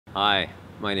Hi,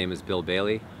 my name is Bill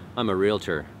Bailey. I'm a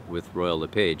realtor with Royal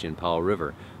LePage in Powell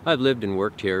River. I've lived and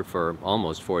worked here for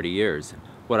almost 40 years.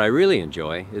 What I really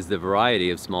enjoy is the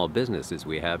variety of small businesses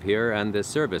we have here and the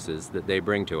services that they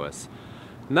bring to us.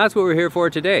 And that's what we're here for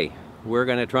today. We're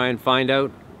going to try and find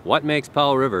out what makes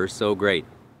Powell River so great.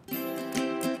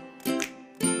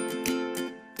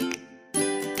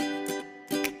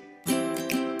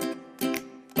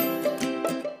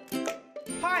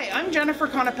 Hi, I'm Jennifer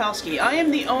Konopelski. I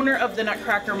am the owner of the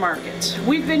Nutcracker Market.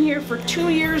 We've been here for 2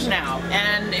 years now,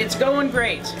 and it's going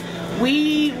great.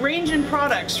 We range in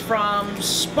products from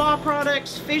spa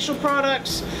products, facial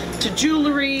products, to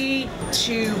jewelry,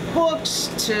 to books,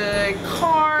 to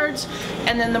cards,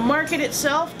 and then the market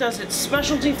itself does its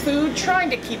specialty food,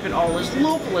 trying to keep it all as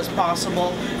local as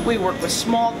possible. We work with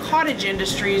small cottage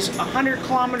industries 100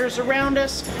 kilometers around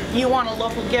us. You want a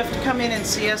local gift, come in and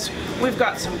see us. We've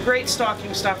got some great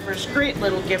stocking stuffers, great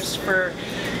little gifts for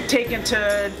taking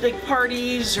to big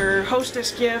parties or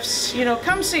hostess gifts. You know,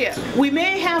 come see it. We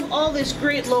may have all this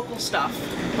great local stuff,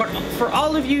 but for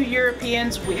all of you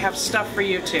Europeans, we have stuff for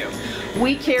you too.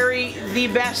 We carry the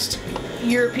best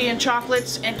European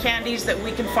chocolates and candies that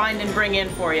we can find and bring in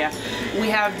for you. We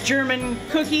have German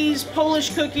cookies,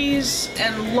 Polish cookies,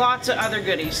 and lots of other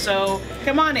goodies, so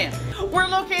come on in. We're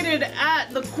located at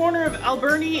the corner of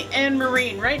Alberni and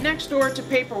Marine, right next door to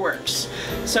Paperworks.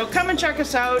 So come and check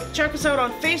us out. Check us out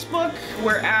on Facebook.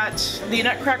 We're at the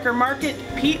Nutcracker Market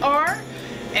PR,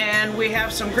 and we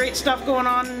have some great stuff going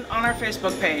on our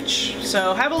Facebook page.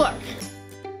 So have a look.